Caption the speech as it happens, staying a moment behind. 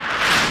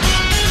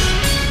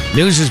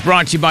News is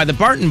brought to you by the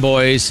Barton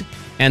Boys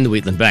and the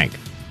Wheatland Bank.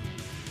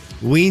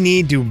 We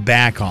need to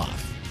back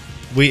off.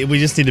 We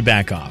just need to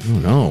back off. Oh,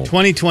 no.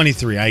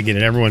 2023, I get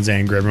it. Everyone's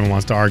angry. Everyone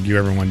wants to argue.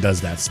 Everyone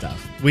does that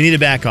stuff. We need to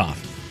back off.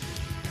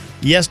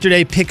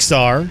 Yesterday,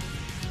 Pixar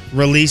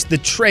released the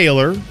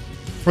trailer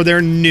for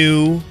their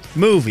new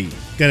movie.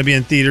 Going to be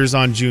in theaters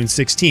on June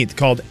 16th,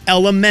 called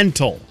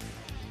Elemental.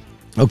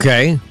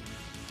 Okay.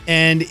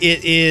 And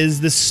it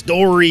is the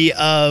story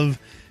of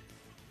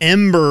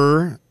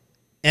Ember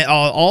and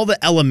all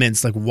the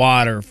elements like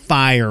water,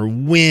 fire,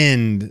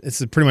 wind.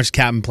 It's a pretty much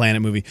Captain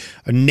Planet movie.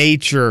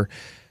 Nature.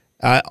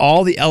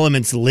 All the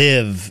elements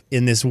live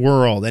in this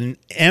world. And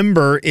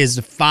Ember is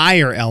the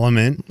fire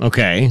element.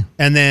 Okay.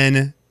 And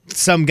then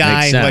some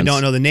guy who I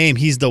don't know the name,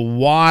 he's the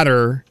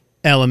water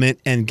element.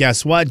 And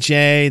guess what,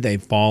 Jay? They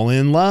fall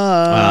in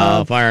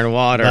love. Oh, fire and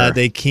water. But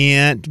they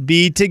can't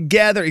be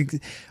together.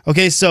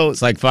 Okay, so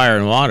it's like fire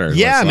and water.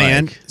 Yeah,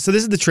 man. So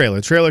this is the trailer.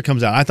 The trailer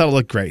comes out. I thought it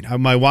looked great.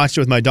 I watched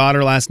it with my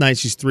daughter last night.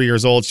 She's 3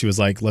 years old. She was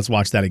like, let's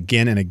watch that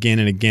again and again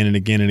and again and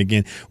again and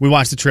again. We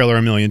watched the trailer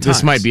a million times.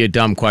 This might be a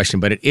dumb question,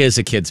 but it is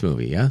a kid's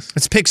movie, yes?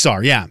 It's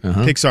Pixar, yeah.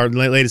 Pixar,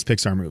 latest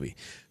Pixar movie.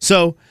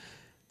 So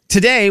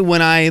today,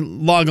 when I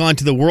log on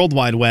to the World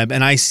Wide Web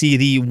and I see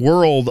the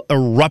world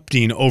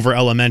erupting over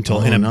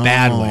Elemental in a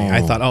bad way,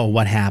 I thought, oh,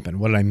 what happened?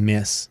 What did I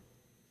miss?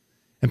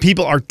 And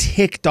people are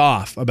ticked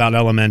off about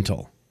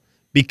Elemental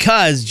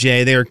because,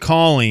 Jay, they are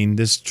calling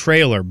this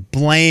trailer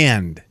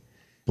bland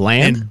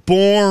and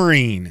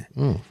boring.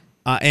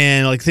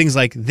 And like things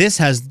like, this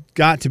has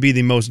got to be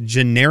the most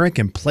generic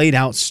and played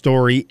out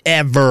story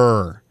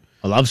ever.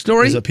 A love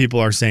story? Is what people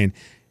are saying.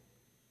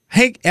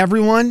 Hey,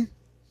 everyone.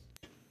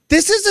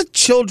 This is a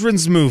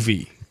children's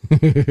movie.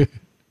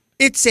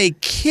 It's a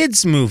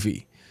kid's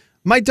movie.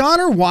 My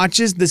daughter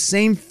watches the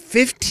same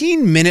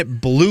 15-minute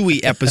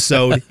Bluey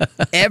episode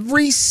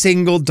every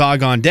single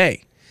doggone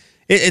day.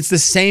 It's the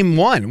same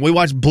one. We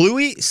watch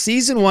Bluey,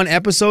 season 1,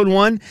 episode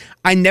 1.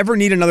 I never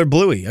need another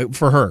Bluey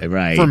for her.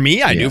 Right. For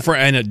me, I do. For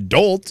an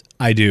adult,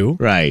 I do.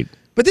 Right.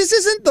 But this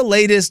isn't the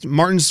latest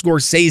Martin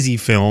Scorsese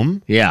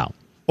film. Yeah.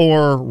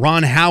 Or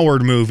Ron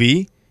Howard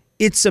movie.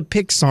 It's a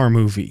Pixar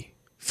movie.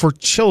 For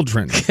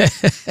children.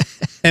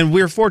 And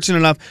we're fortunate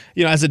enough,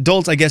 as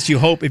adults, I guess you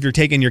hope if you're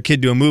taking your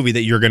kid to a movie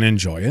that you're going to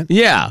enjoy it.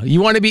 Yeah,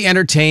 you want to be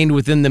entertained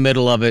within the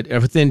middle of it,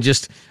 within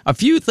just a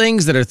few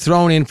things that are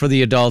thrown in for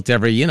the adult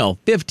every,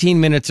 15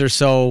 minutes or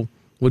so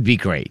would be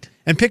great.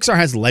 And Pixar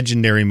has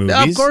legendary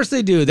movies. Of course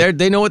they do.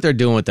 They know what they're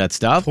doing with that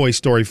stuff. Toy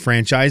Story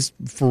franchise,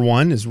 for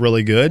one, is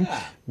really good.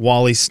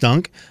 WALL-E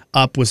stunk.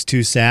 Up was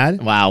too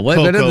sad. Wow, what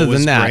Coco better was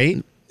than that?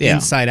 Great. Yeah.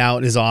 Inside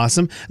Out is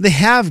awesome. They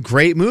have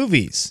great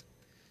movies.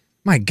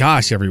 My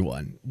gosh,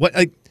 everyone.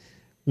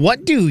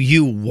 What do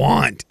you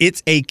want?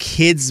 It's a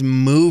kid's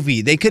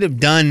movie. They could have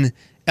done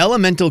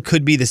Elemental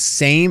could be the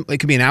same. It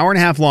could be an hour and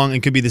a half long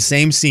and could be the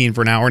same scene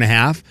for an hour and a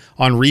half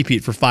on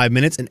repeat for 5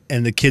 minutes.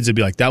 And the kids would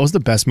be like, that was the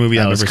best movie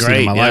I've ever seen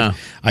in my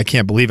life. I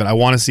can't believe it. I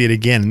want to see it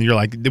again. And you're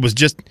like, it was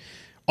just,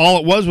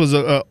 all it was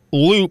a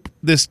loop,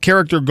 this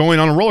character going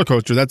on a roller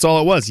coaster. That's all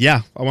it was.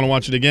 Yeah, I want to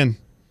watch it again.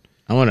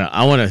 I want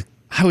to.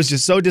 I was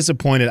just so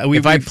disappointed.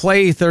 If I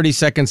play 30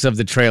 seconds of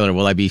the trailer,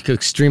 will I be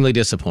extremely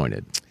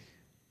disappointed?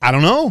 I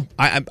don't know.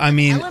 I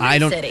mean, Element I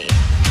don't. City.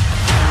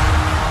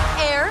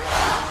 Air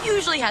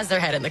usually has their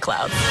head in the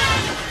clouds.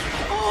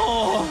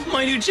 Oh,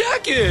 my new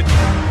jacket.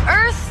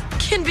 Earth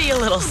can be a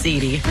little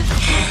seedy.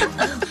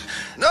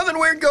 Nothing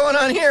weird going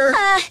on here.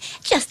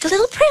 Just a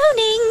little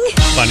pruning.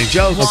 Funny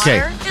joke. Okay.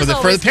 For the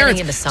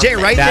parents. Jay,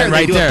 right there,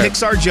 they do a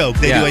Pixar joke.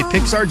 They do a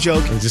Pixar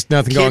joke. There's just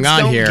nothing going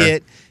on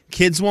here.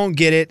 Kids won't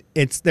get it.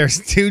 There's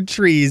two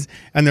trees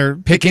and they're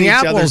picking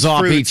apples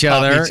off each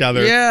other.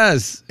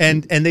 Yes.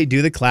 And they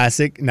do the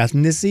classic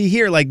nothing to see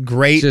here. Like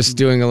great. Just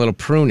doing a little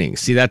pruning.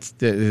 See,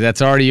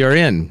 that's already you're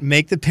in.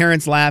 Make the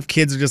parents laugh.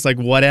 Kids are just like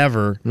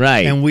whatever.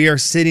 Right. And we are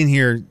sitting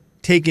here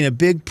taking a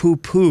big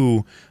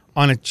poo-poo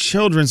on a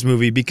children's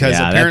movie because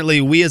apparently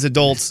we as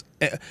adults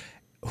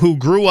who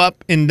grew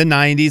up in the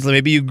 90s,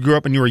 maybe you grew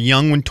up and you were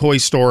young when Toy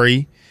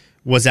Story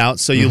was out,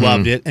 so you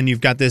loved it, and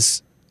you've got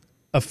this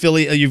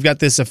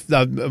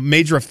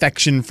major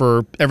affection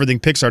for everything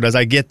Pixar does.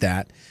 I get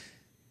that.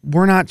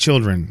 We're not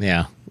children.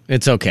 Yeah,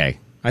 it's okay.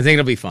 I think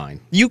it'll be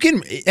fine.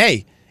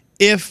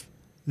 If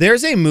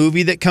there's a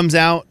movie that comes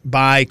out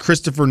by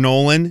Christopher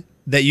Nolan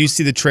that you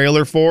see the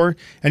trailer for,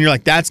 and you're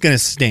like, that's going to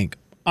stink.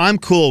 I'm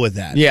cool with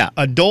that. Yeah.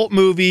 Adult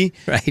movie.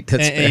 Right.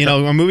 That's fair.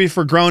 A movie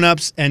for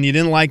grown-ups, and you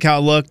didn't like how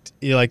it looked.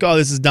 You're like, oh,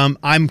 this is dumb.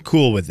 I'm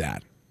cool with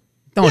that.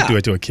 Don't do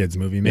it to a kid's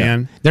movie,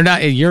 man. Yeah. They're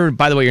not.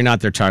 By the way, you're not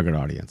their target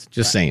audience.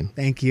 Just saying.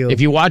 Thank you. If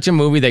you watch a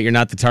movie that you're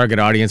not the target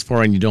audience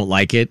for and you don't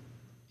like it,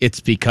 it's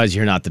because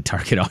you're not the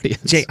target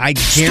audience. Jay, I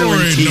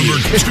guarantee you.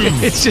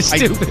 It's just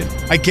stupid.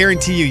 I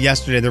guarantee you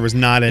yesterday there was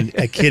not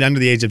a kid under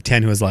the age of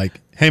 10 who was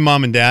like, hey,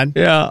 Mom and Dad.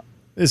 Yeah.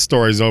 This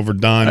story's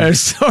overdone.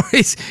 It's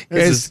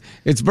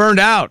burned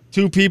out.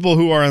 Two people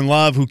who are in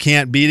love who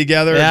can't be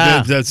together.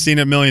 Yeah. That's seen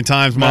it a million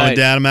times. Mom and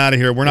Dad, I'm out of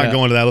here. We're not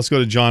going to that. Let's go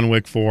to John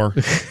Wick 4.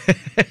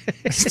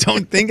 just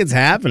don't think it's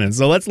happening.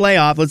 So let's lay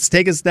off. Let's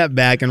take a step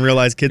back and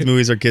realize kids'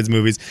 movies are kids'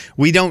 movies.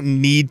 We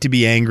don't need to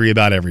be angry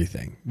about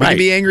everything. We can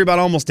be angry about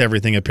almost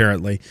everything,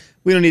 apparently.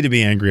 We don't need to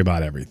be angry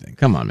about everything.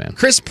 Come on, man.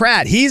 Chris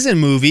Pratt, he's in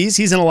movies.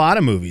 He's in a lot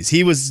of movies.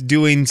 He was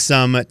doing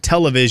some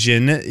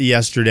television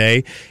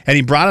yesterday, and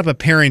he brought up a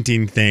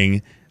parenting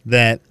thing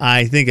that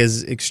I think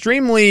is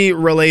extremely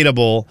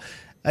relatable.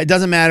 It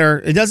doesn't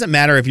matter. It doesn't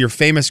matter if you're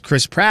famous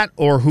Chris Pratt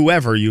or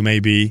whoever you may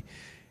be.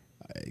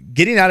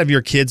 Getting out of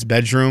your kid's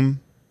bedroom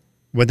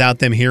without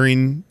them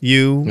hearing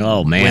you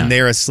when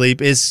they're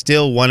asleep is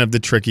still one of the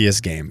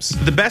trickiest games.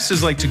 The best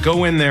is like to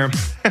go in there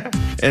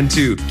and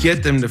to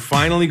get them to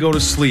finally go to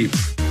sleep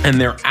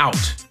and they're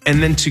out.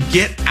 And then to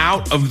get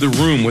out of the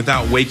room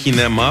without waking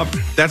them up,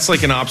 that's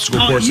like an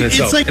obstacle course in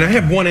itself. And I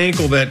have one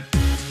ankle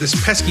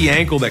this pesky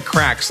ankle that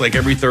cracks like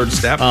every third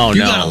step.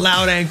 You got a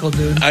loud ankle,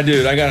 dude. I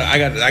do. I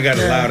got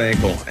a loud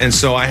ankle. And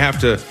so I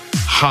have to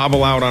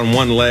hobble out on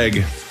one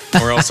leg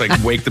or else I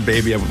wake the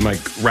baby up with my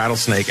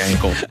rattlesnake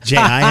ankle. Jay,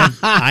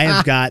 I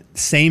have got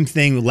same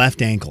thing,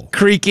 left ankle.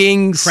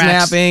 Creaking,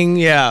 Cracks. snapping,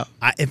 yeah.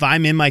 If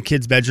I'm in my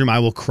kid's bedroom, I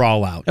will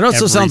crawl out. It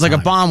also sounds like a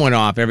time. bomb went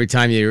off every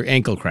time your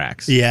ankle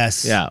cracks.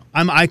 Yes. Yeah.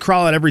 I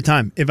crawl out every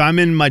time. If I'm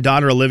in my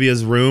daughter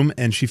Olivia's room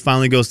and she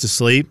finally goes to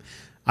sleep,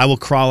 I will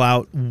crawl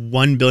out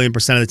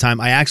 1,000,000,000% of the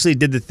time. I actually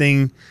did the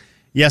thing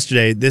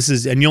yesterday.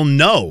 And you'll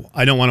know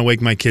I don't want to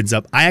wake my kids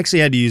up. I actually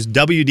had to use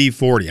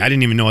WD-40. I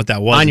didn't even know what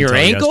that was on your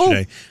ankle?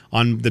 Yesterday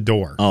on the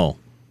door. Oh.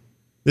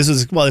 This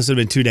would have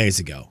been 2 days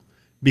ago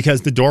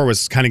because the door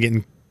was kind of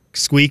getting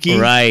squeaky.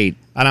 Right.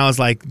 And I was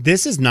like,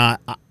 this is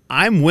not,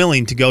 I'm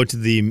willing to go to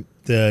the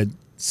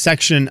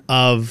section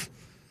of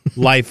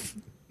life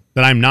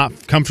that I'm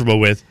not comfortable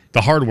with,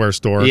 the hardware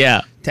store.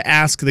 Yeah. To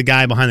ask the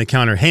guy behind the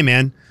counter, hey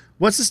man,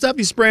 what's the stuff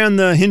you spray on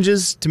the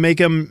hinges to make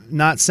them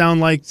not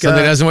sound like So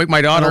that doesn't wake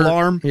my daughter? an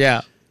alarm?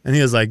 Yeah. And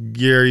he was like,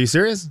 are you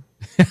serious?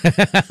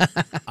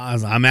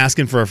 I'm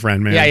asking for a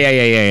friend, man.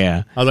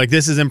 Yeah. I was like,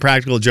 this is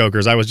Impractical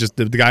Jokers. I was just,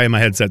 the guy in my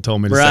headset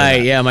told me to say Right,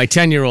 that. yeah. My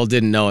 10-year-old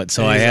didn't know it,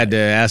 so I had to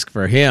ask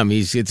for him.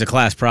 It's a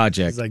class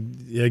project. He's like,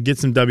 yeah, get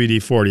some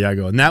WD-40. I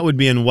go, and that would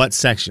be in what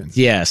section?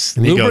 Yes.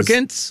 And he goes,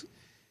 Lubricants?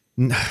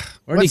 Where do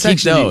what you keep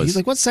section those? He's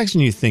like, what section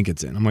do you think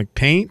it's in? I'm like,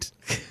 paint?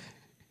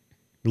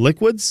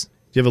 Liquids?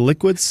 Do you have a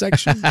liquids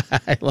section?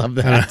 I love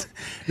that.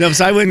 No,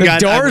 so I wouldn't. The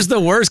door's the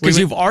worst because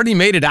you've already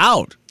made it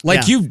out.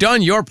 Like you've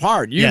done your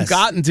part. You've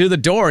gotten to the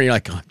door, and you're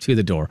like, I'm to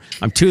the door.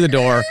 I'm to the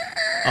door.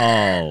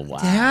 Oh, wow.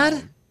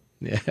 Dad?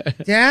 Yeah.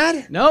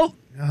 Dad? Nope.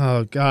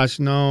 Oh, gosh,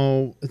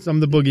 no.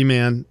 I'm the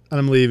boogeyman, and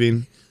I'm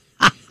leaving.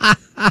 Jay,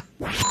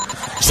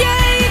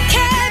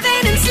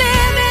 Kevin, and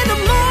Slim in the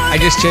morning. I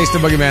just chased the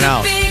boogeyman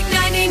out. Big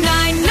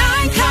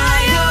 99.9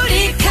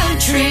 Coyote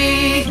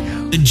Country.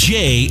 The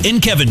Jay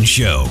and Kevin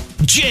Show.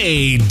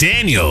 Jay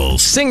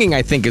Daniels. Singing,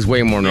 I think, is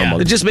way more normal.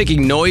 The just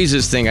making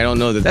noises thing, I don't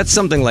know that's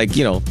something like,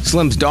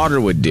 Slim's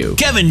daughter would do.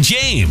 Kevin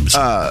James.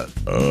 Here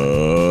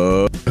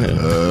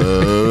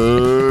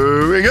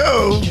we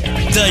go.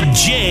 The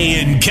Jay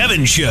and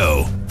Kevin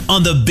Show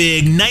on the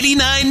Big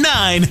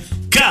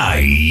 99.9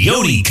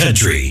 Coyote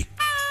Country.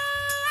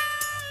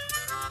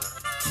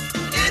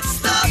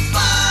 It's the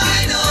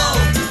final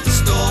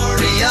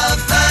story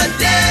of the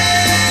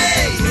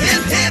day.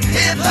 Hip, hip,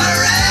 hip,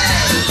 hooray!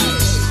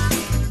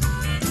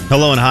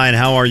 Hello and hi, and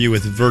how are you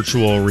with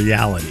virtual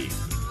reality?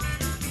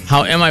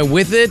 How am I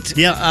with it?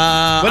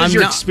 Yeah. What is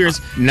your experience?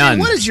 None.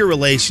 What is your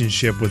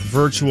relationship with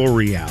virtual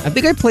reality? I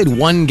think I played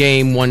one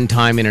game one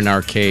time in an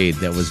arcade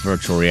that was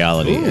virtual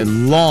reality a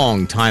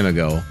long time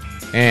ago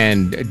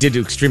and did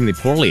extremely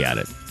poorly at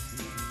it.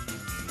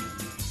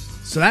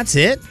 So that's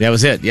it? That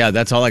was it. Yeah,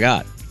 that's all I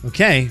got.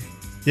 Okay.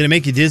 Did it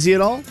make you dizzy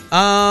at all?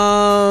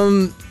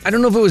 I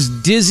don't know if it was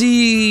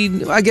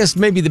dizzy. I guess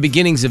maybe the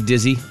beginnings of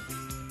dizzy.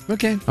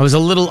 Okay. I was a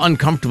little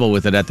uncomfortable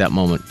with it at that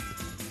moment.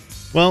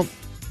 Well,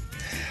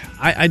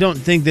 I don't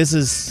think this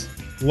is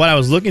what I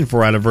was looking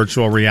for out of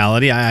virtual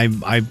reality.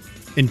 I'm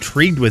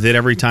intrigued with it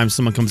every time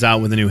someone comes out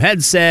with a new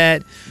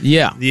headset.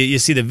 Yeah. You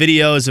see the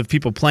videos of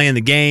people playing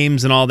the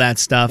games and all that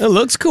stuff. It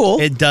looks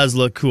cool. It does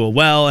look cool.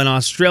 Well, an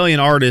Australian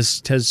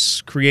artist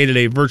has created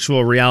a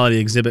virtual reality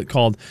exhibit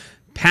called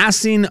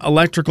Passing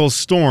Electrical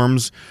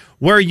Storms,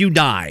 where you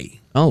die.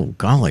 Oh,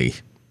 golly.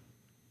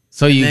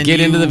 So you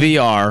get into the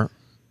VR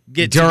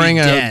during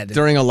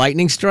a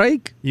lightning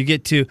strike? You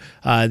get to,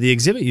 the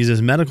exhibit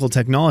uses medical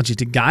technology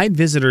to guide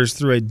visitors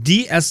through a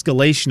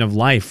de-escalation of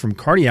life from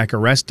cardiac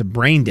arrest to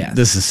brain death.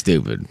 This is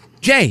stupid.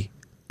 Jay,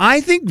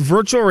 I think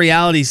virtual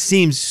reality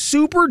seems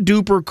super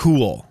duper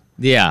cool.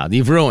 Yeah,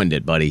 you've ruined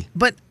it, buddy.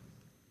 But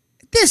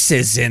this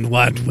isn't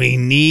what we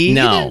need.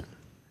 No.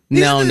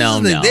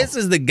 No. This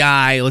is the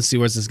guy, let's see,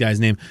 what's this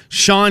guy's name?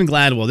 Sean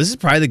Gladwell. This is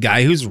probably the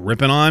guy who's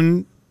ripping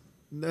on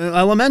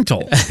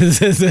Elemental.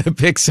 This is a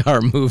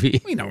Pixar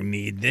movie. We don't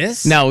need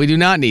this. No, we do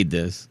not need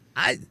this.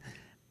 I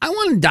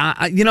want to die.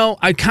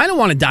 I kind of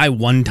want to die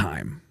one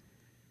time.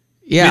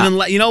 Yeah.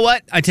 And then, you know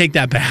what? I take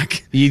that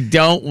back. You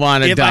don't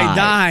want to die. If I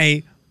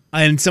die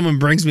and someone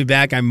brings me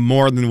back, I'm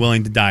more than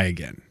willing to die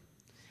again.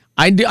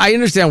 I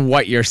understand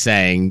what you're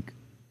saying.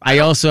 I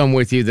also am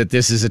with you that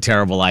this is a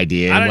terrible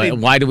idea.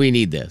 Why do we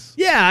need this?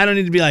 Yeah, I don't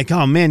need to be like,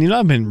 oh man, you know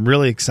what I've been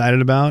really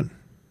excited about?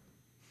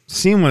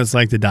 Seeing what it's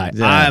like to die.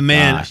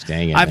 Man, gosh,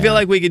 dang it, I feel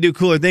like we could do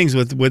cooler things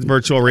with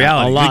virtual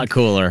reality. A lot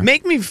cooler.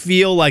 Make me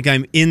feel like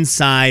I'm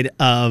inside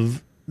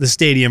of the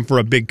stadium for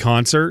a big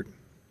concert.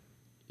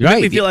 Right.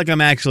 Make me feel like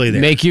I'm actually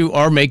there. Make you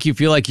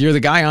feel like you're the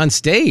guy on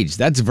stage.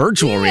 That's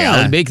virtual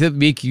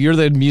reality. You're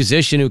the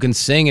musician who can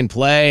sing and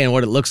play and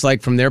what it looks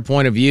like from their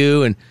point of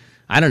view. And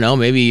I don't know,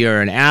 maybe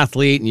you're an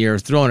athlete and you're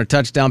throwing a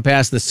touchdown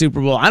pass in the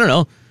Super Bowl. I don't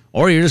know.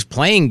 Or you're just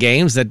playing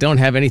games that don't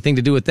have anything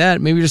to do with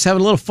that. Maybe you're just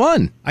having a little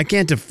fun. I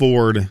can't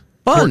afford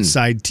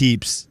courtside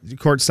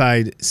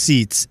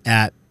seats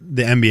at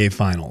the NBA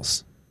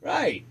Finals.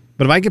 Right.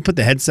 But if I could put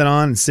the headset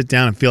on and sit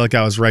down and feel like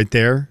I was right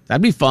there.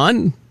 That'd be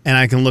fun. And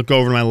I can look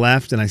over to my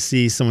left and I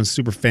see someone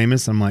super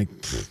famous. I'm like,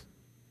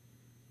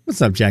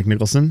 what's up, Jack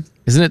Nicholson?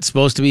 Isn't it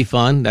supposed to be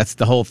fun? That's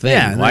the whole thing.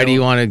 Yeah, Why do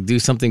you want to do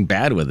something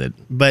bad with it?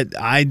 But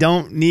I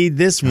don't need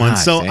this one.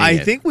 So I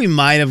think we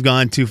might have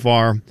gone too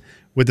far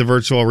with the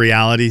virtual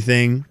reality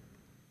thing.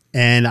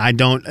 And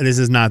this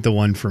is not the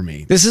one for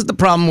me. This is the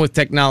problem with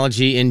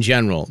technology in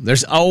general.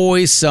 There's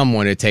always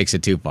someone who takes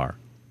it too far.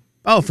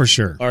 Oh, for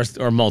sure.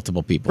 Or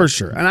multiple people. For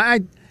sure. And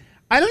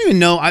I don't even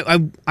know.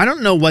 I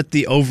don't know what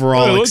the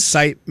overall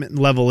excitement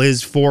level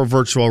is for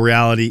virtual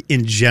reality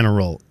in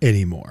general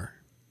anymore.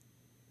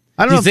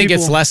 I don't know. You think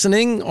it's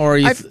lessening, or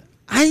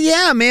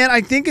yeah, man.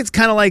 I think it's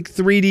kind of like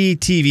 3D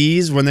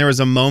TVs when there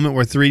was a moment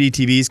where 3D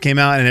TVs came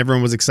out and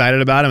everyone was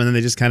excited about them, and then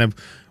they just kind of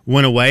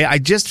went away. I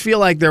just feel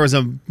like there was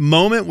a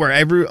moment where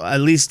at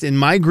least in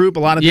my group,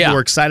 a lot of people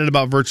were excited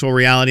about virtual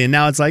reality, and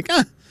now it's like,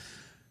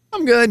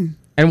 I'm good.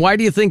 And why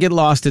do you think it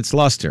lost its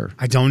luster?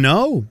 I don't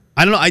know.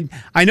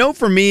 I know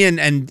for me,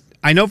 and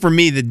I know for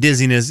me the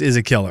dizziness is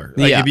a killer.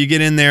 Like if you get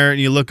in there and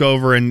you look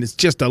over and it's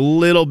just a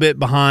little bit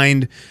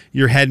behind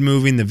your head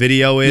moving, the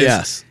video is.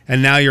 Yes.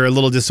 And now you're a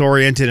little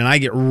disoriented and I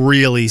get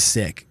really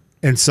sick.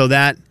 And so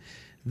that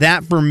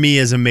for me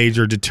is a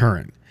major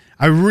deterrent.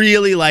 I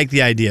really like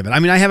the idea of it. I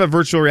mean, I have a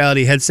virtual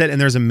reality headset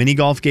and there's a mini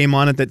golf game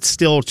on it that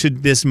still to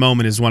this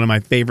moment is one of my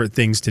favorite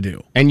things to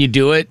do. And you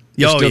do it?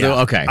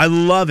 Okay. I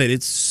love it.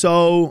 It's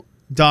so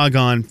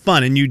doggone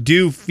fun. And you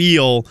do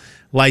feel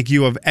like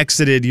you have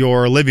exited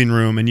your living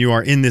room and you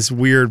are in this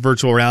weird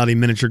virtual reality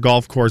miniature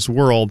golf course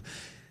world.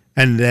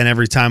 And then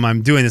every time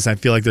I'm doing this, I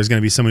feel like there's going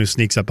to be someone who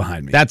sneaks up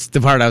behind me. That's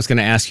the part I was going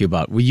to ask you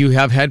about. Will you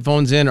have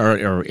headphones in or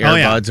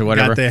earbuds or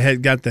whatever?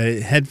 Got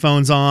the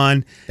headphones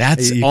on.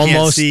 That's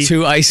almost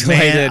too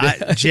isolated.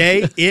 Man,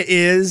 Jay, it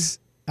is.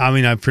 I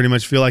mean, I pretty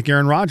much feel like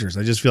Aaron Rodgers.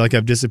 I just feel like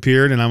I've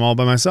disappeared and I'm all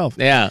by myself.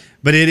 Yeah.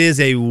 But it is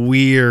a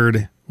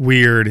weird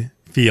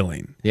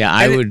feeling. Yeah,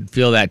 I would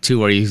feel that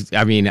too.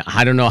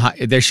 I don't know how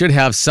there should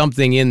have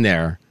something in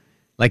there.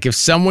 Like if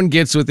someone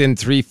gets within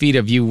 3 feet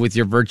of you with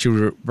your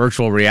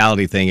virtual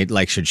reality thing, it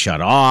like should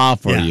shut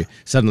off, or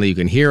suddenly you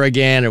can hear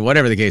again, or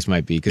whatever the case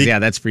might be. Because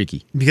that's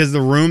freaky. Because the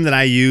room that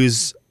I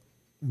use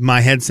my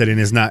headset in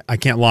I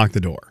can't lock the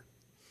door.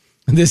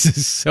 This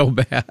is so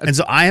bad. And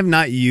so I have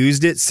not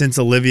used it since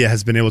Olivia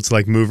has been able to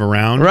like move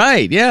around.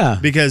 Right, yeah.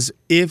 Because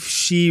if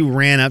she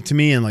ran up to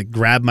me and like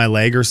grabbed my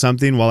leg or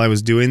something while I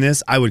was doing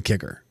this, I would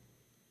kick her.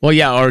 Well,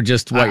 yeah, or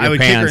just I would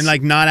kick her and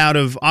like not out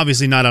of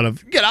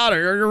get out of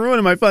here, you're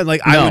ruining my fun.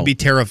 Like I would be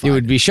terrified. You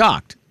would be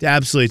shocked.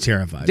 Absolutely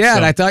terrified.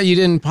 Dad, I thought you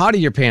didn't potty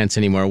your pants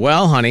anymore.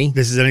 Well, honey.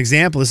 This is an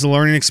example. This is a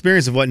learning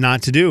experience of what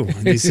not to do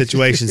in these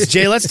situations.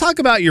 Jay, let's talk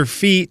about your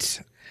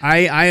feet.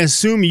 I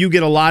assume you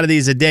get a lot of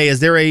these a day. Is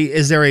there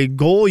a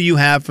goal you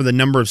have for the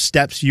number of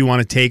steps you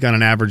want to take on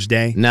an average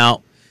day?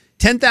 No.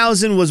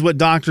 10,000 was what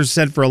doctors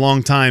said for a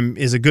long time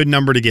is a good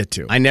number to get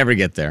to. I never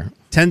get there.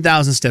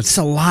 10,000 steps. That's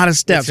a lot of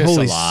steps.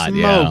 Holy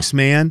smokes,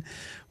 man.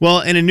 Well,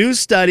 in a new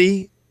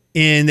study,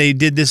 and they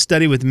did this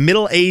study with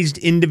middle-aged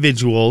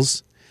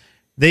individuals,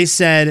 they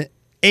said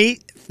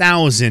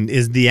 8,000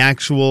 is the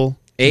actual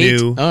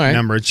new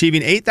number.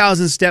 Achieving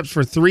 8,000 steps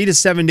for 3 to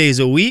 7 days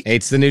a week.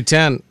 8's the new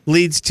 10.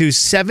 Leads to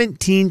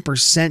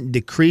 17%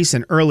 decrease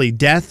in early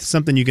death,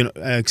 something you can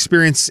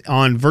experience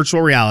on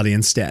virtual reality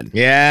instead.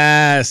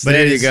 Yes, but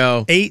there you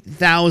go.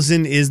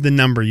 8,000 is the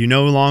number. You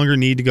no longer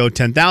need to go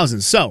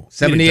 10,000. So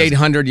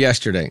 7,800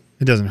 yesterday.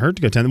 It doesn't hurt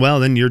to go 10. Well,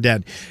 then you're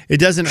dead.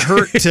 It doesn't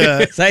hurt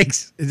to.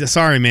 Thanks.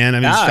 Sorry, man. I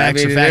mean,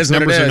 facts are facts.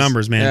 Numbers are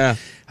numbers, man.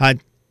 Yeah.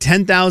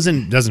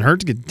 10,000 doesn't hurt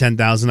to get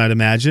 10,000, I'd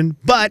imagine.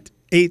 But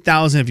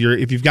 8,000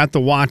 if you've got the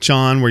watch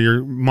on where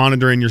you're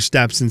monitoring your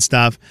steps and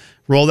stuff,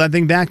 roll that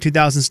thing back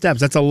 2,000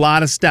 steps. That's a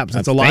lot of steps.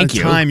 That's a lot of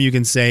time you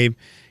can save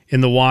in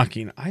the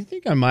walking. I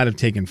think I might have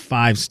taken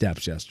 5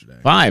 steps yesterday.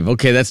 5?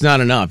 Okay, that's not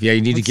enough. Yeah,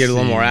 you need to get a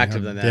little more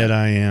active than that. Dead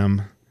I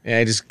am.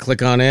 Yeah, just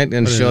click on it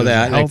and show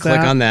that. And then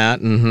click on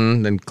that.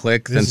 Then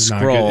click, then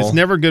scroll. It's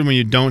never good when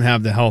you don't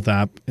have the health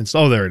app.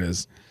 There it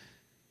is.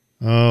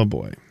 Oh,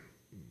 boy.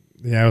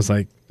 Yeah, I was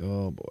like,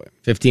 oh, boy.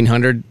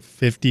 1,500?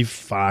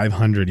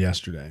 5,500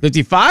 yesterday.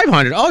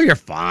 5,500? Oh, you're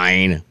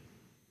fine.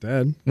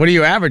 Dead. What are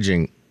you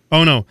averaging?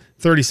 Oh, no.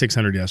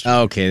 3,600 yesterday.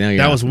 Okay.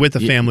 That was with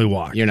a family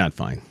walk. You're not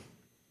fine.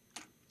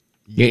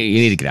 You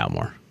need to get out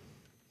more.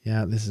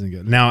 Yeah, this isn't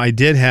good. Now, I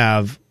did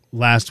have,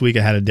 last week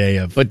I had a day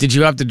of... But did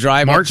you have to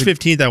drive March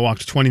 15th, I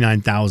walked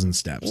 29,000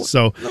 steps.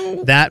 So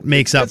that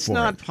makes up for it.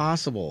 That's not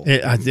possible.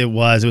 It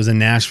was a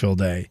Nashville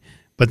day.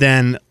 But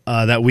then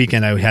that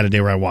weekend, I had a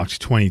day where I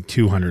walked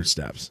 2,200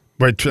 steps.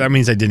 That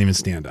means I didn't even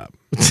stand up.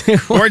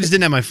 Or I just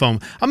didn't have my phone.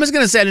 I'm just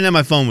going to say I didn't have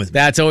my phone with me.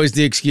 That's always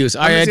the excuse.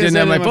 I didn't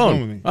have my phone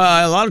with me.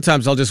 A lot of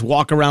times I'll just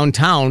walk around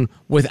town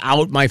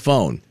without my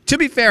phone. To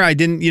be fair, I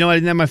didn't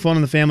have my phone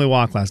on the family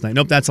walk last night.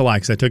 Nope, that's a lie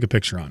because I took a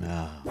picture on it.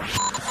 I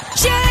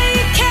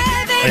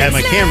had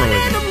my camera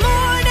with me.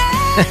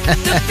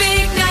 The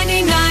big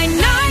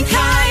 99.9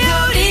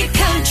 Coyote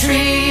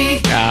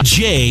Country.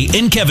 Jay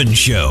and Kevin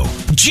Show.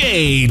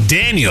 Jay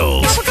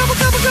Daniels.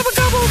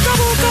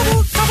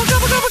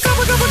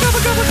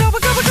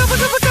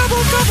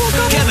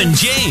 Kevin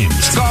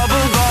James.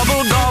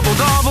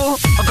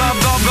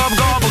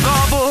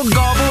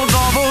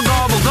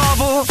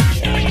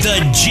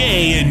 The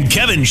Jay and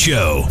Kevin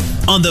Show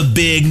on the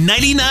big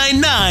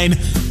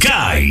 99.9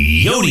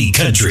 Coyote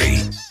Country.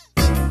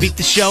 Beat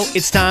the show,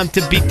 it's time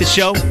to beat the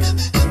show.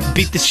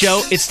 Beat the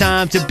show, it's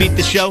time to beat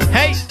the show.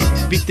 Hey!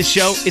 Beat the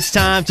show, it's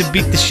time to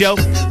beat the show.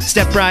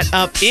 Step right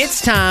up,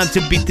 it's time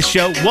to beat the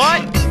show.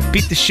 What?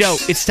 Beat the show,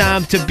 it's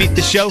time to beat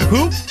the show.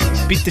 Who?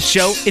 Beat the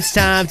show, it's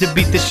time to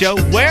beat the show.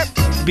 Where?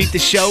 Beat the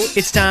show,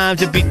 it's time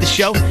to beat the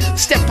show.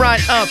 Step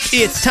right up,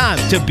 it's time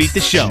to beat the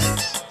show.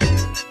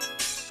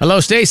 Hello,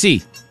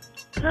 Stacy.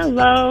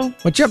 Hello.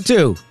 What you up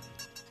to?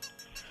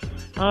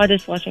 Oh,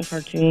 just watching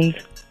cartoons.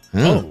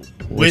 Oh.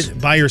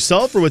 By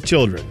yourself or with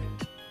children?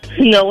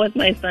 No, with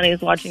my son. He's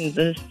watching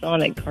the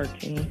Sonic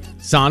cartoon.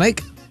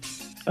 Sonic?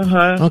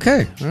 Uh-huh.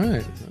 Okay, all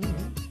right.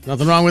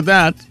 Nothing wrong with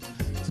that.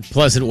 It's a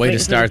pleasant way to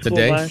start the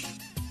day. Bus.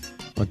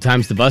 What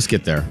time's the bus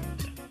get there?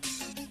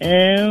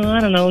 I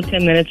don't know,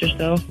 10 minutes or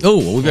so. Oh,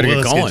 well, we better get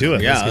let's going. get to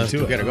it. Yeah, let's get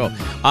to we it. gotta go.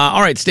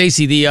 All right,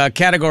 Stacy, the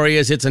category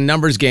is it's a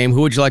numbers game.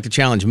 Who would you like to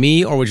challenge,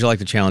 me or would you like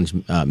to challenge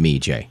me,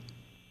 Jay?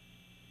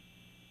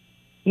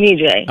 Me,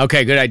 Jay.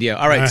 Okay, good idea.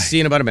 All right, see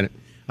you in about a minute.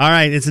 All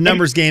right, it's a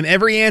numbers game.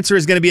 Every answer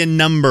is going to be a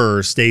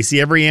number, Stacy.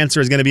 Every answer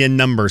is going to be a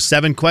number.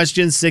 7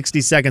 questions, 60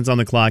 seconds on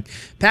the clock.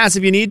 Pass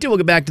if you need to. We'll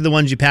get back to the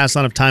ones you pass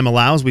on if time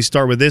allows. We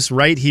start with this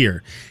right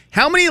here.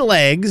 How many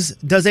legs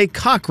does a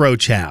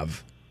cockroach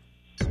have?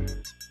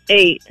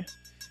 8.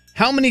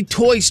 How many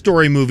Toy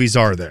Story movies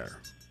are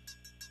there?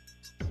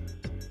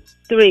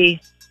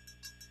 3.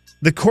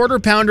 The Quarter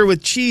Pounder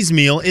with Cheese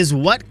Meal is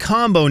what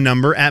combo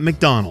number at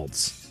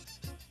McDonald's?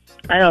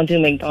 I don't do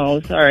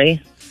McDonald's,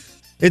 sorry.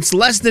 It's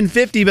less than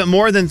 50 but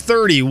more than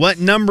 30. What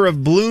number of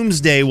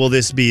Bloomsday will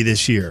this be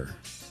this year?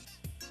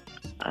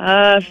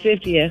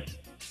 50th.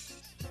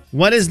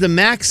 What is the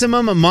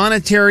maximum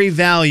monetary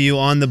value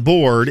on the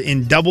board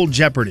in Double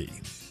Jeopardy?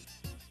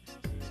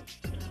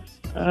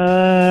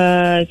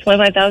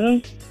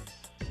 25,000.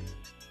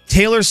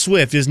 Taylor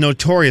Swift is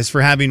notorious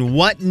for having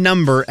what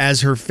number as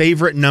her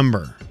favorite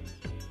number?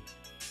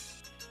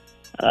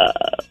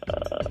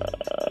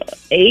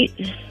 8.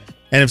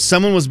 And if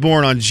someone was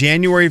born on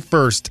January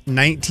 1st,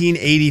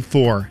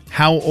 1984,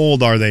 how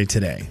old are they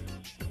today?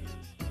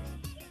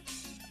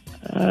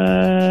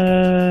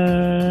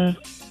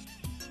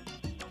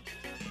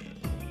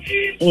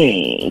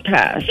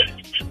 Pass.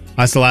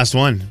 That's the last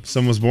one.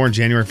 Someone was born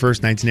January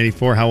 1st,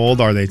 1984. How old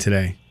are they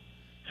today?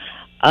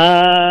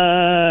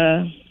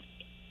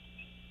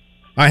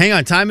 All right, hang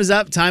on. Time is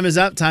up.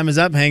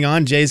 Hang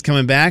on. Jay's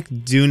coming back.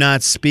 Do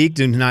not speak.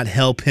 Do not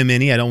help him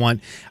any. I don't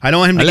want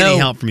him to get any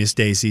help from you,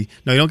 Stacy.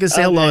 No, you don't get to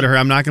say hello to her.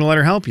 I'm not going to let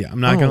her help you.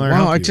 I'm not going to let her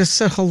help you. I just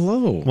said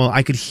hello. Well,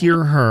 I could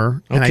hear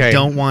her, and Okay. I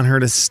don't want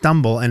her to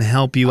stumble and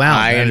help you out.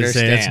 I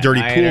understand. It's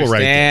dirty pool right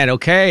there.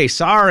 Okay,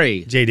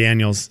 sorry. Jay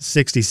Daniels,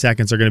 60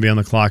 seconds are going to be on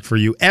the clock for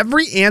you.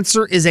 Every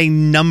answer is a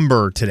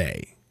number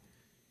today.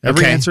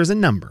 Every answer is a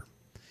number.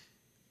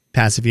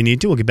 Pass if you need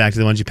to. We'll get back to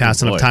the ones you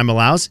pass on if time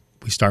allows.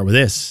 We start with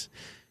this.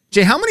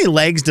 Jay, how many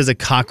legs does a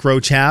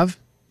cockroach have?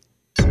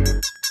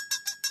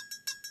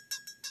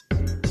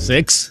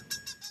 6.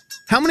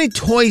 How many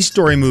Toy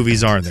Story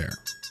movies are there?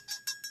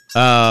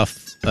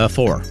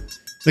 4.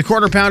 The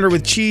Quarter Pounder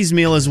with Cheese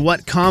Meal is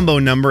what combo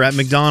number at Oh,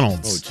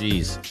 McDonald's?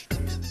 geez.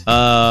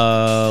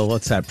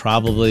 What's that?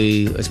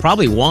 It's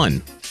probably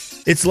 1.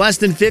 It's less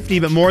than 50,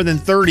 but more than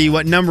 30.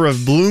 What number of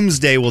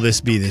Bloomsday will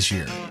this be this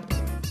year?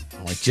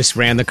 Oh, I just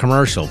ran the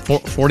commercial.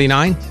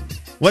 49?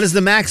 What is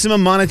the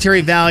maximum monetary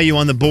value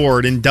on the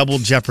board in Double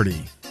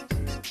Jeopardy?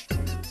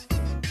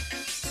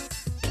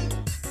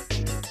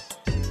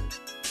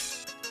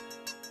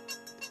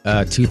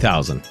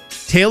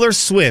 $2,000. Taylor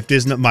Swift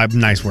is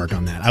nice work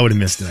on that. I would have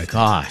missed it. I think.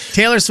 Gosh.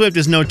 Taylor Swift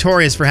is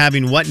notorious for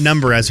having what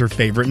number as her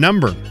favorite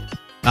number?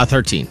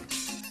 13.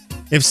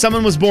 If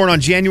someone was born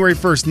on January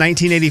 1st,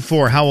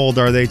 1984, how old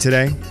are they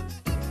today?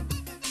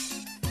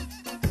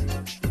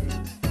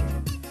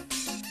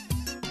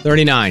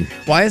 39.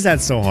 Why is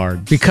that so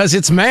hard? Because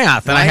it's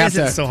math. And Why I have is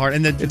it so hard?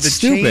 And the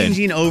stupid.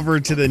 changing over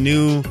to the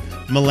new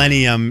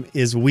millennium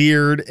is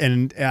weird,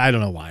 and I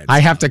don't know why. I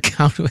have to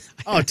count.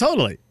 Oh,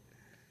 totally.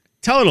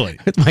 Totally.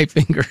 With my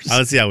fingers.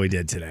 Let's see how we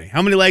did today.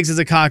 How many legs does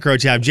a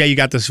cockroach have? Jay, you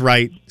got this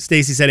right.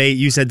 Stacy said 8.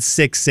 You said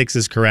 6. 6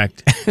 is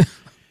correct.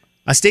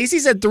 Stacy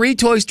said 3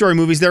 Toy Story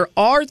movies. There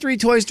are 3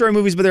 Toy Story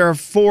movies, but there are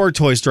 4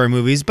 Toy Story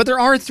movies. But there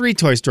are 3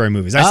 Toy Story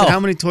movies. I said, how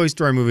many Toy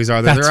Story movies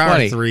are there? That's there are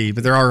funny. 3,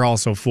 but there are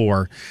also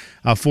 4.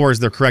 4 is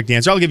the correct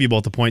answer. I'll give you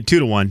both a point.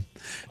 2-1.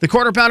 The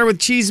Quarter Pounder with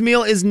Cheese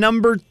Meal is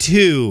number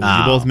 2. You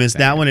both missed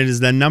that one. It is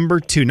the number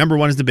 2. Number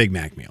 1 is the Big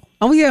Mac meal.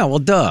 Oh, yeah. Well,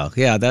 duh.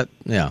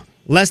 Yeah.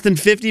 Less than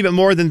 50, but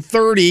more than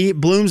 30.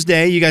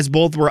 Bloomsday, you guys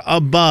both were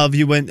above.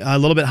 You went a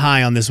little bit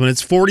high on this one.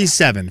 It's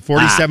 47.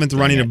 47th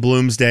running of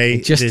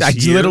Bloomsday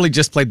this year. Literally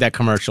just played that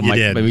commercial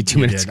maybe 2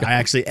 minutes ago. I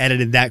actually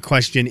edited that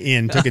question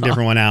in, took a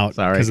different one out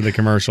because of the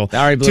commercial.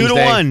 Sorry,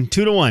 Bloomsday.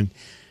 2-1.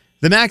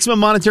 The maximum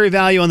monetary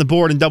value on the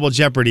board in Double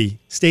Jeopardy.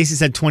 Stacey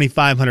said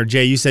 2,500.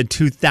 Jay, you said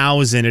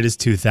 2,000. It is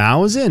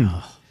 2,000.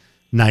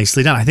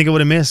 Nicely done. I think I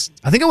would have missed.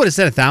 I think I would have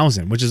said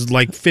 1,000, which is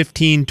like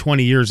 15,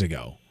 20 years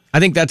ago. I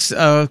think that's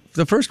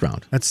the first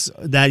round. That's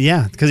that,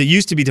 yeah, because it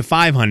used to be to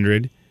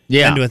 500,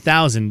 then to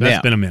 1,000.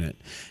 That's been a minute.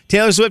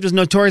 Taylor Swift is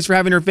notorious for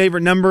having her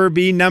favorite number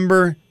be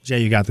number. Jay,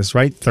 you got this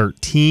right.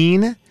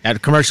 13.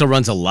 That commercial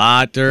runs a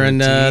lot during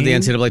the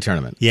NCAA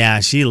tournament. Yeah,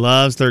 she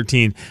loves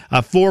 13.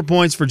 4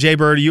 points for Jay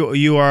Bird.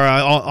 You are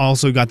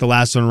also got the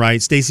last one right.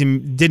 Stacey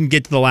didn't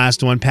get to the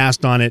last one,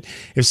 passed on it.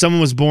 If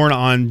someone was born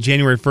on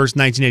January 1st,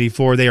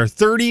 1984, they are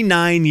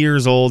 39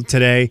 years old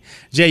today.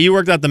 Jay, you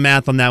worked out the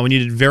math on that one. You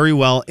did very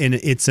well in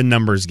It's a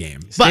Numbers Game.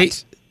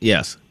 But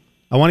yes,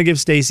 I want to give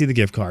Stacey the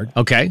gift card.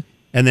 Okay.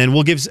 And then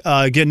we'll get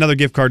another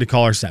gift card to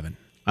Caller 7.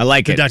 I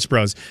like it. The Dutch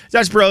Bros.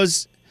 Dutch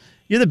Bros,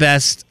 you're the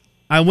best.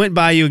 I went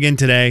by you again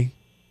today,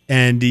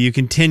 and you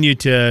continue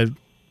to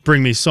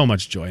bring me so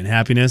much joy and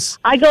happiness.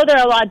 I go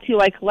there a lot too.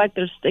 I collect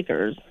their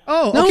stickers.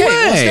 Oh, okay. No way.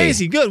 Well,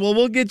 Stacey, good. Well,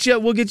 we'll get you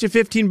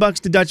 $15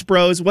 to Dutch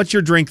Bros. What's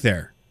your drink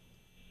there?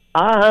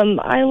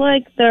 I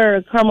like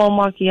their caramel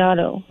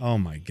macchiato. Oh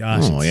my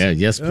gosh. Oh yeah,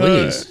 yes,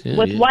 please.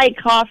 With white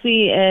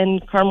coffee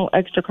and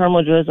extra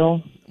caramel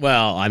drizzle.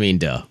 Well, I mean,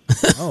 duh.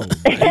 Oh,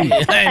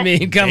 I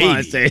mean, come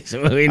on, Stacey.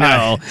 We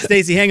know.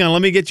 Stacey, hang on.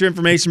 Let me get your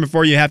information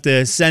before you have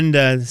to send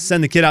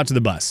the kid out to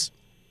the bus.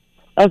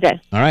 Okay.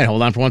 All right,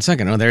 hold on for 1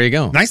 second. Oh, there you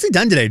go. Nicely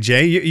done today,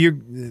 Jay. You're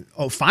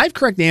 5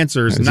 correct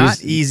answers.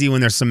 Not easy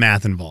when there's some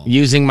math involved.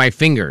 Using my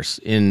fingers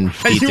in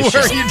Beat the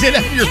Show. You did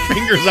have your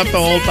fingers up the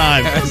whole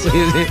time.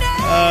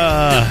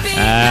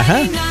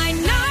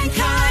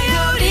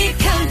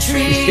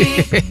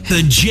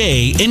 The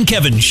Jay and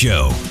Kevin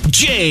Show.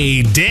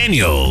 Jay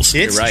Daniels.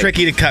 It's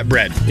tricky to cut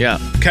bread. Yeah.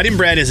 Cutting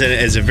bread is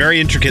a very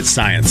intricate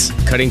science.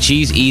 Cutting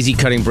cheese, easy.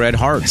 Cutting bread,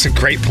 hard. That's a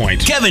great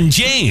point. Kevin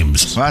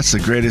James. Well, that's the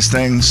greatest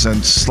thing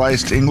since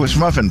sliced English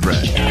muffin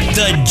bread.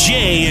 The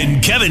Jay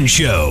and Kevin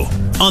Show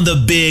on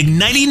the Big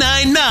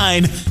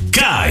 99.9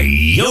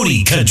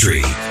 Coyote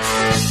Country.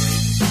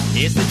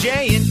 It's the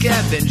Jay and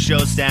Kevin Show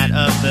stat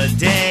of the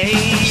day.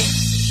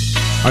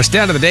 Our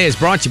stat of the day is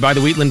brought to you by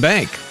the Wheatland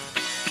Bank.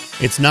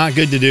 It's not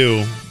good to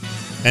do,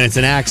 and it's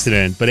an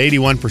accident, but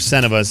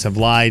 81% of us have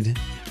lied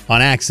on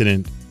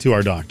accident to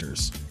our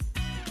doctors.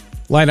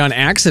 Lied on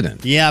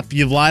accident? Yep,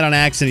 you've lied on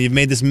accident. You've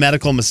made this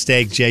medical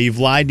mistake, Jay. You've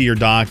lied to your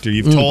doctor.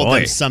 You've told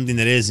them something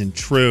that isn't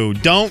true.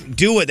 Don't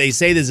do it. They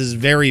say this is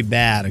very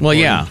bad. Well,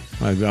 yeah.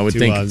 I would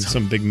think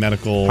some big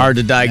medical... Hard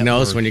to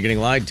diagnose when you're getting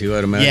lied to,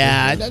 I'd imagine.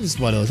 Yeah, that's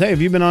what it was. Hey,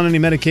 have you been on any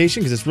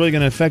medication? Because it's really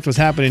going to affect what's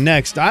happening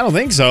next. I don't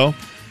think so.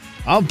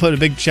 I'll put a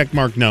big check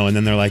mark no, and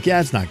then they're like,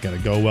 yeah, it's not going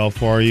to go well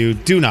for you.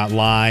 Do not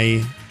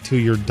lie to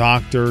your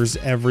doctors,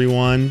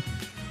 everyone.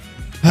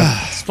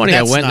 It's funny,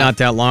 I went not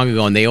that long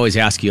ago, and they always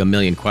ask you a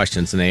million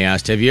questions, and they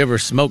asked, have you ever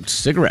smoked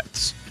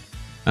cigarettes?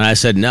 And I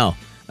said no.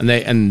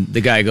 And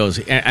the guy goes,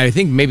 I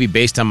think maybe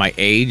based on my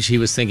age, he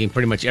was thinking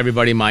pretty much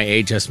everybody my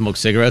age has smoked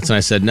cigarettes, and I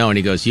said no, and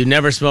he goes, you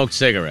never smoked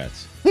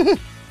cigarettes?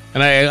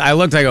 And I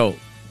looked, I go,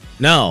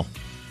 no.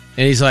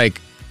 And he's like,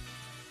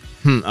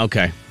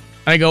 okay.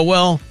 I go,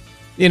 well,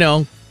 you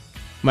know,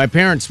 my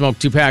parents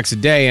smoked 2 packs a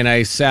day, and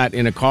I sat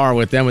in a car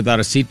with them without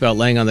a seatbelt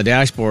laying on the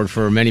dashboard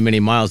for many,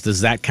 many miles.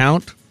 Does that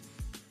count?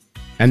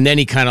 And then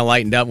he kind of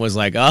lightened up and was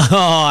like,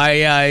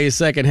 I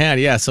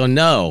secondhand. Yeah, so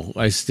no,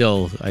 I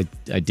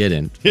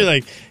didn't. You're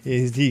like,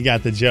 he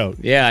got the joke.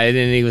 Yeah, and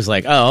then he was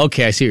like, oh,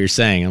 okay, I see what you're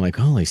saying. I'm like,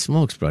 holy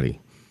smokes, buddy.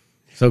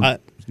 So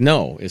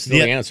no is still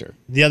the answer.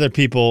 The other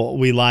people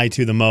we lie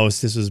to the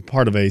most, this was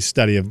part of a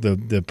study of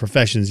the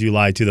professions you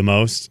lie to the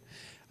most.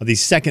 The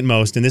second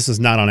most, and this is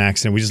not on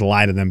accident, we just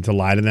lie to them,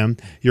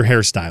 your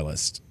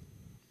hairstylist.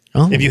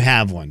 Oh. If you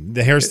have one.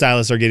 The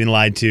hairstylists are getting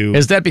lied to.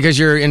 Is that because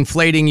you're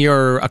inflating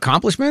your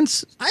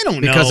accomplishments? I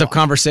don't know. Because of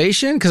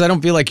conversation? Because I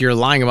don't feel like you're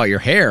lying about your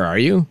hair, are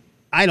you?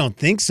 I don't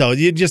think so.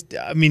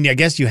 I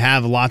guess you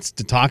have lots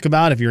to talk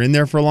about if you're in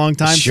there for a long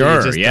time.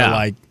 Sure, so you just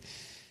like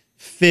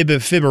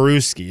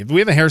Fibberooski. If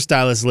we have a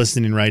hairstylist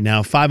listening right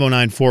now,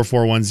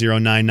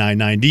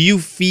 509-441-0999, do you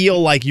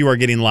feel like you are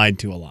getting lied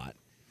to a lot?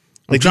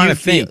 I'm trying to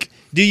think.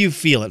 Do you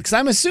feel it? Because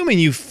I'm assuming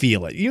you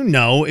feel it. You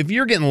know, if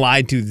you're getting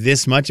lied to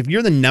this much, if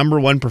you're the number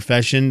one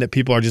profession that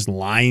people are just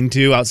lying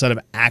to outside of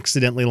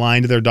accidentally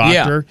lying to their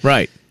doctor, yeah,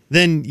 right.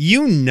 then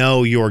you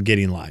know you're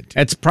getting lied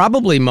to. It's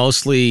probably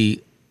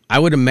mostly, I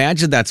would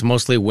imagine that's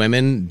mostly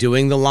women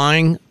doing the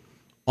lying,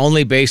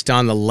 only based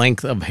on the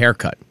length of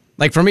haircut.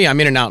 Like for me, I'm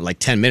in and out in like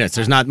 10 minutes.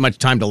 There's not much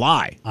time to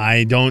lie.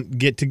 I don't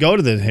get to go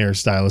to the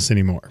hairstylist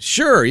anymore.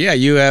 Sure, yeah,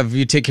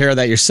 you take care of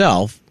that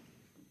yourself.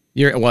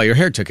 Your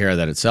hair took care of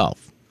that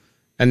itself.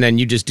 And then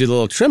you just do the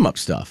little trim up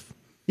stuff.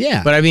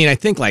 Yeah. But I mean, I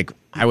think like,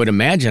 I would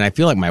imagine, I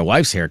feel like my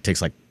wife's hair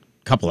takes like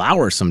a couple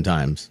hours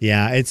sometimes.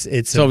 Yeah,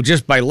 it's so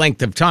just by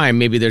length of time,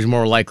 maybe there's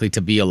more likely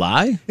to be a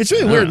lie. It's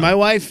really weird. My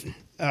wife,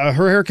 her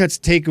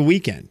haircuts take a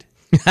weekend.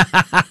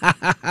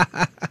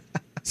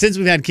 Since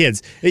we've had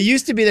kids. It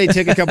used to be they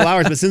take a couple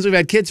hours, but since we've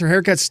had kids, her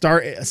haircuts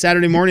start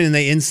Saturday morning and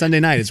they end Sunday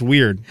night. It's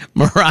weird.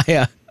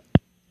 Mariah.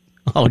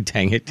 Oh,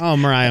 dang it. Oh,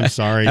 Mariah, I'm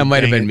sorry. That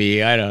might have been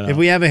me. I don't know. If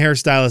we have a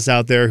hairstylist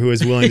out there who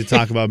is willing to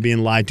talk about being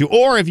lied to,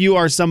 or if you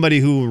are somebody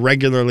who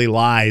regularly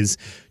lies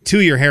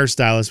to your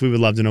hairstylist, we would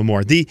love to know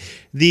more. The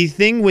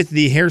thing with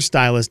the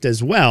hairstylist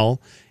as well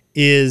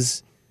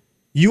is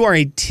you are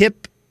a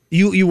tip.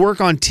 You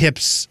work on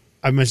tips.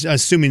 I'm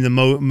assuming the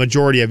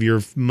majority of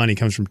your money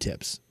comes from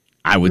tips.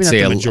 I would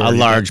say a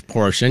large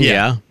portion,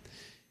 yeah.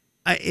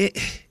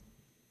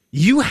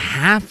 You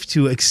have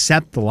to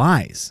accept the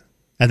lies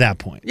at that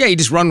point. Yeah, you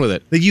just run with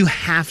it. Like you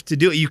have to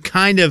do it. You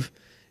kind of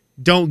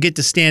don't get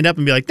to stand up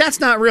and be like, that's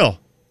not real.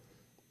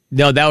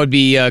 No, that would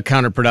be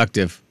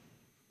counterproductive.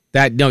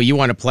 You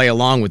want to play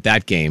along with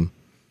that game.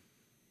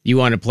 You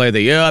want to play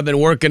I've been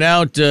working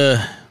out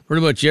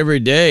pretty much every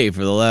day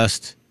for the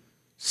last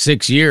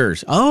 6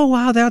 years. Oh,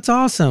 wow, that's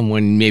awesome.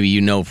 When maybe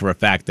you know for a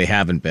fact they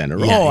haven't been.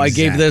 Or, I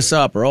gave this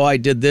up. Or, I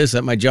did this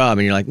at my job.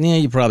 And you're like,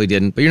 you probably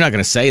didn't. But you're not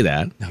going to say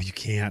that. No, you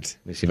can't.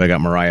 Let me see if I got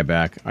Mariah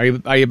back. Are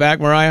you back,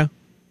 Mariah?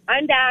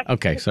 I'm back.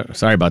 Okay,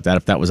 sorry about that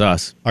if that was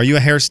us. Are you a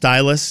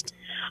hairstylist?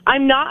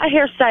 I'm not a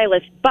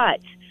hairstylist, but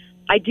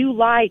I do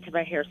lie to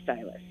my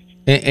hairstylist.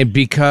 And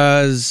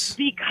because?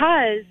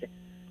 Because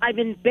I'm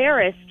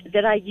embarrassed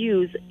that I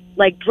use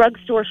like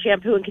drugstore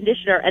shampoo and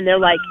conditioner, and they're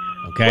like,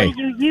 okay, what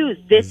do you use?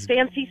 This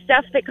fancy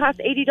stuff that costs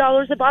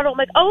 $80 a bottle? I'm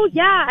like, oh,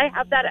 yeah, I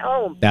have that at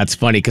home. That's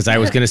funny because I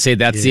was going to say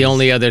that's the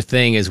only other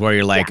thing is where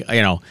you're like,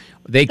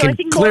 they can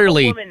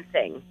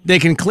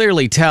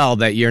clearly tell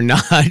that you're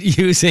not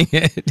using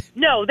it.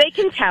 No, they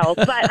can tell,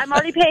 but I'm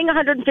already paying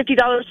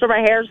 $150 for my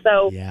hair,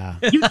 so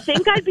you'd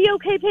think I'd be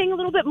okay paying a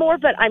little bit more,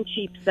 but I'm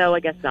cheap, so I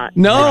guess not.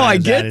 No, I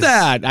get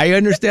that. I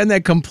understand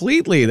that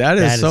completely. That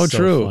is so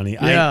true. Funny.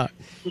 Yeah.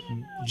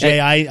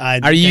 Jay,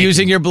 are you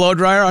using your blow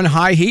dryer on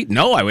high heat?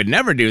 No, I would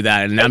never do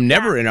that, and I'm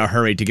never in a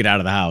hurry to get out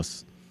of the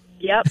house.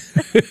 Yep.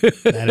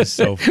 That is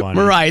so funny.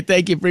 Mariah,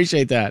 thank you.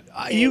 Appreciate that.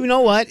 You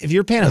know what? If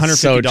you're paying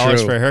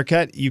 $150 for a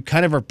haircut, you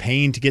kind of are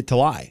paying to get to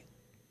lie.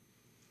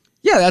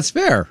 Yeah, that's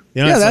fair.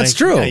 You know, yeah, that's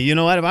true. Yeah, you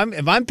know what?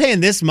 If I'm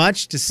paying this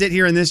much to sit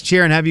here in this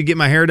chair and have you get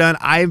my hair done,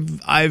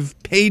 I've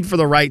paid for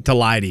the right to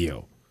lie to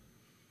you.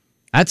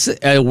 That's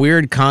a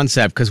weird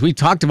concept because we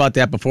talked about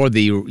that before,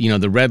 the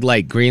red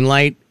light, green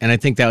light, and I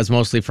think that was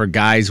mostly for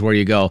guys where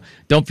you go,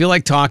 don't feel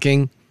like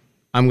talking,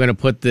 I'm going to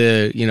put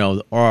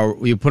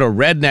or you put a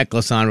red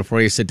necklace on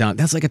before you sit down.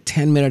 That's like a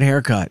 10-minute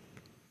haircut.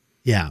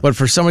 Yeah. But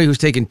for somebody who's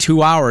taking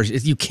 2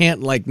 hours, you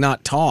can't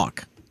not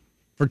talk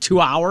for 2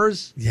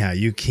 hours. Yeah,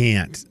 you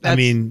can't.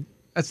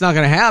 That's not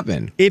going to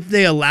happen. If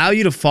they allow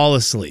you to fall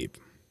asleep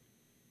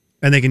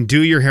and they can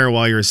do your hair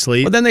while you're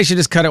asleep. Well, then they should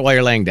just cut it while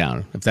you're laying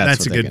down. If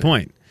that's a good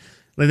point.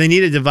 Like they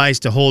need a device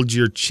to hold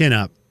your chin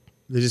up.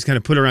 They just kind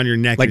of put it around your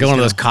neck. Like one of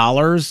those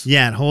collars?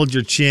 Yeah, and hold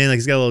your chin. Like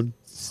it's got a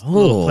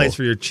little place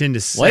for your chin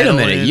to settle. Wait a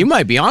minute. You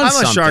might be on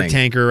something. I'm a Shark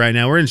Tanker right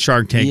now. We're in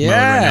Shark Tank mode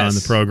right now in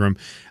the program.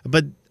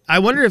 But I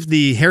wonder if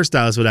the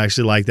hairstylist would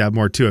actually like that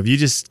more too. If you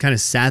just kind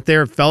of sat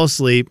there, fell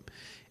asleep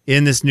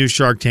in this new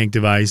Shark Tank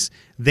device,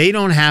 they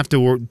don't have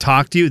to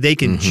talk to you. They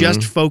can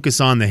just focus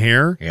on the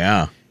hair.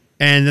 Yeah.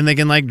 And then they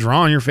can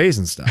draw on your face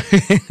and stuff.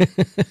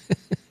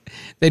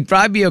 They'd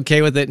probably be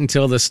okay with it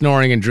until the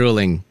snoring and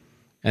drooling.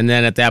 And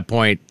then at that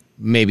point,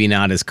 maybe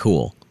not as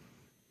cool.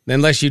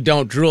 Unless you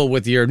don't drool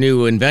with your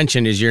new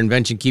invention, is your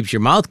invention keeps your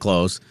mouth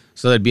closed,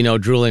 so there'd be no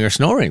drooling or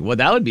snoring. Well,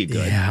 that would be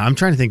good. Yeah, I'm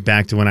trying to think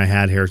back to when I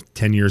had hair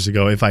 10 years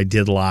ago, if I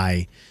did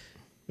lie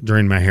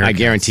during my hair. I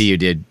guarantee you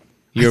did.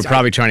 You were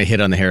probably trying to hit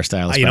on the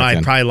hairstylist.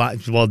 I probably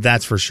lied. Well,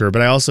 that's for sure.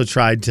 But I also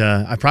tried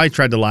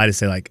to lie to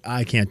say,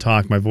 I can't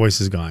talk. My voice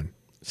is gone.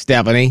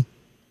 Stephanie?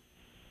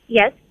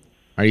 Yes.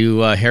 Are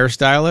you a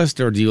hairstylist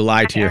or do you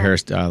lie to your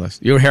hairstylist?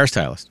 You're a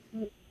hairstylist.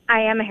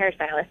 I am a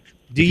hairstylist.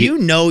 Do you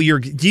know you're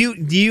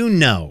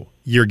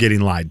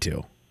getting lied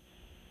to?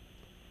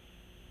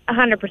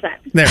 100%.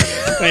 There.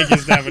 Thank you,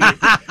 Stephanie.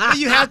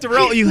 You have to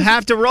roll. You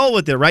have to roll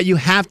with it, right? You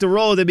have to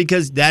roll with it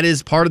because that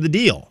is part of the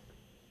deal.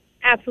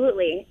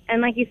 Absolutely.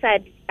 And like you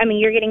said,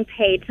 you're getting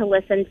paid to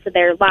listen to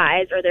their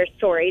lies or their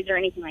stories or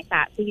anything like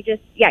that. So you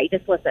just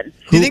listen.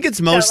 Do you think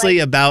it's mostly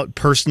about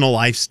personal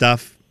life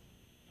stuff?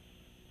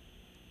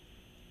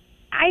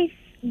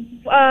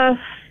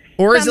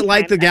 Or is it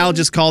like the gal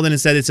just called in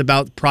and said it's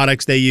about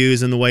products they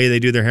use and the way they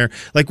do their hair?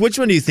 Which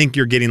one do you think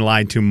you're getting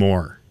lied to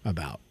more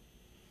about?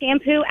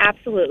 Shampoo,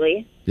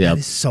 absolutely. Yeah, that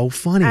is so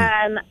funny.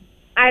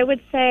 I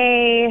would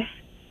say,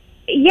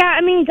 yeah,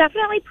 I mean,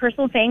 definitely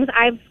personal things.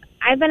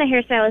 I've been a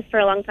hairstylist for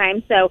a long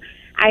time, so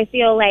I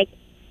feel like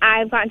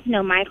I've gotten to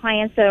know my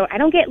clients, so I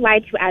don't get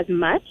lied to as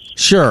much.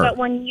 Sure. But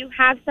when you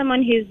have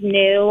someone who's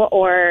new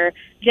or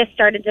just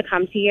started to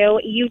come to you,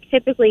 you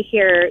typically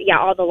hear,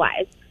 all the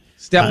lies.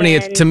 Stephanie,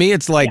 to me,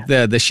 it's like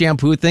the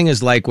shampoo thing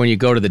is like when you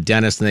go to the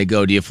dentist and they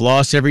go, do you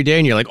floss every day?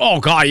 And you're like, oh,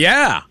 God,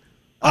 yeah.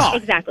 Oh,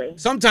 exactly.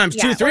 Sometimes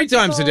 2-3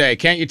 times a day.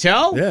 Can't you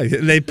tell? Yeah,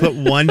 they put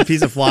one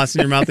piece of floss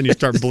in your mouth and you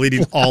start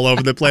bleeding all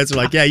over the place. They're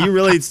like, yeah, you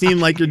really seem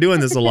like you're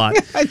doing this a lot.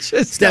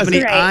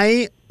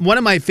 Stephanie, one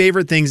of my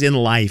favorite things in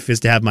life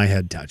is to have my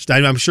head touched.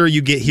 I'm sure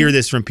you hear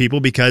this from people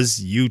because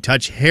you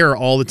touch hair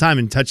all the time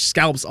and touch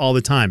scalps all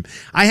the time.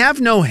 I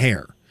have no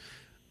hair.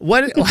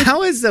 What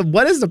is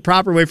the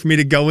proper way for me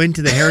to go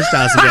into the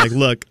hairstylist and be like,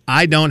 look,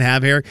 I don't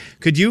have hair.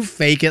 Could you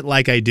fake it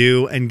like I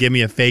do and give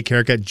me a fake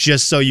haircut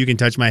just so you can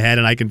touch my head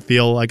and I can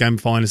feel like I'm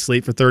falling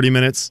asleep for 30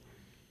 minutes?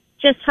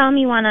 Just tell them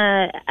you want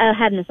a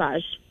head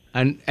massage.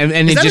 And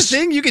is that a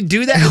thing? You could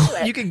do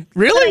that? You can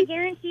really? But I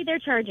guarantee they're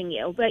charging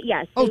you. But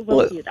yes, they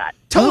will do that.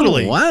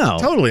 Totally. Oh, wow.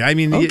 Totally. I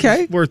mean,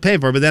 it's worth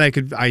paying for. But then I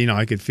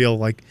could feel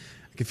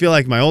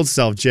like my old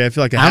self, Jay. I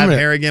feel like I have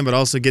hair again, but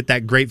also get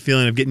that great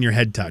feeling of getting your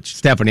head touched.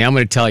 Stephanie, I'm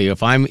going to tell you,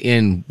 if I'm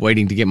in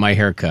waiting to get my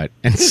hair cut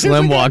and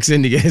Slim walks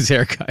in to get his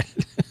hair cut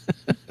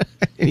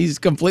and he's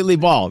completely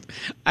bald,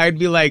 I'd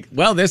be like,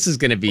 well, this is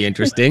going to be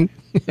interesting.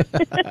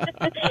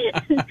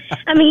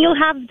 I mean, you'll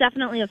have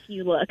definitely a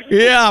few looks.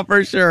 Yeah,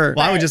 for sure.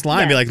 Well, I would just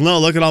lie and be like, no,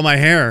 look at all my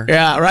hair.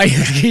 Yeah, right.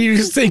 You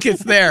just think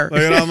it's there. Look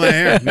at all my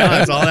hair. No,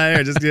 it's all that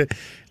hair. Just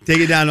take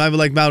it down. I have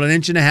like about 1.5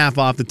 inches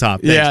off the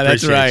top. Thanks, yeah,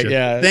 that's right. You.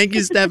 Yeah. Thank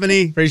you,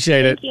 Stephanie.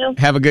 Appreciate it. Thank you.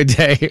 Have a good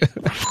day. Jay,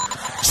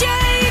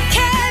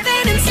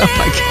 Kevin, and Slim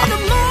in the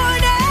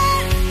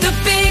morning. The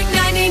big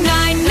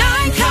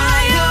 99.9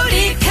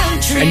 Coyote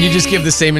Country. And you just give the same